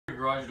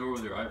garage door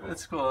with your iPhone.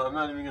 It's cool. I'm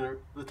not even gonna.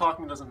 The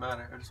talking doesn't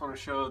matter. I just want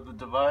to show the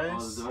device.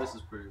 Oh, the device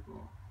is pretty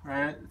cool.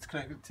 Right? It's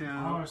connected to.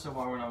 I don't understand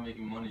why we're not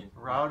making money.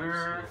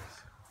 Router,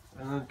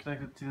 and then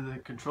connected to the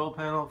control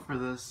panel for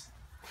this,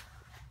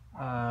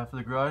 for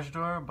the garage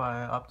door by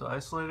opto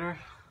isolator.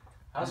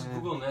 How's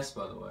Google Nest,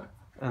 by the way?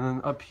 And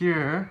then up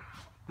here,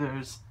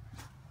 there's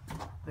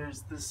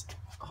this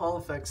Hall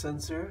effect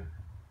sensor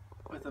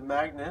with a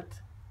magnet.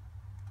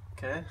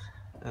 Okay,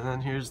 and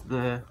then here's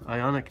the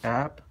Ionic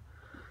app.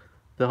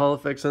 The Hall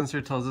effect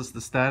sensor tells us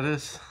the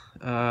status.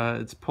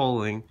 It's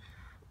polling.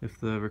 If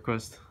the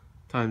request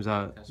times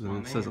out, then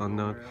it says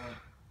unknown.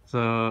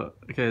 So,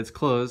 okay, it's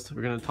closed.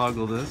 We're gonna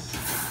toggle this.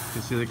 You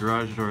can see the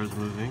garage door is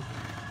moving.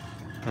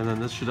 And then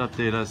this should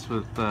update us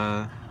with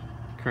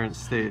current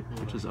state,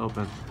 which is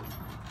open.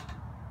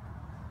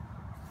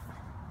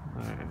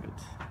 Alright,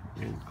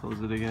 we can close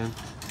it again.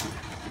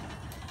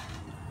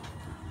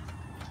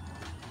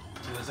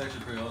 Yeah, that's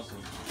actually pretty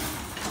awesome.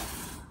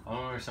 I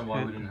don't understand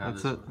why we didn't have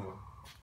this before.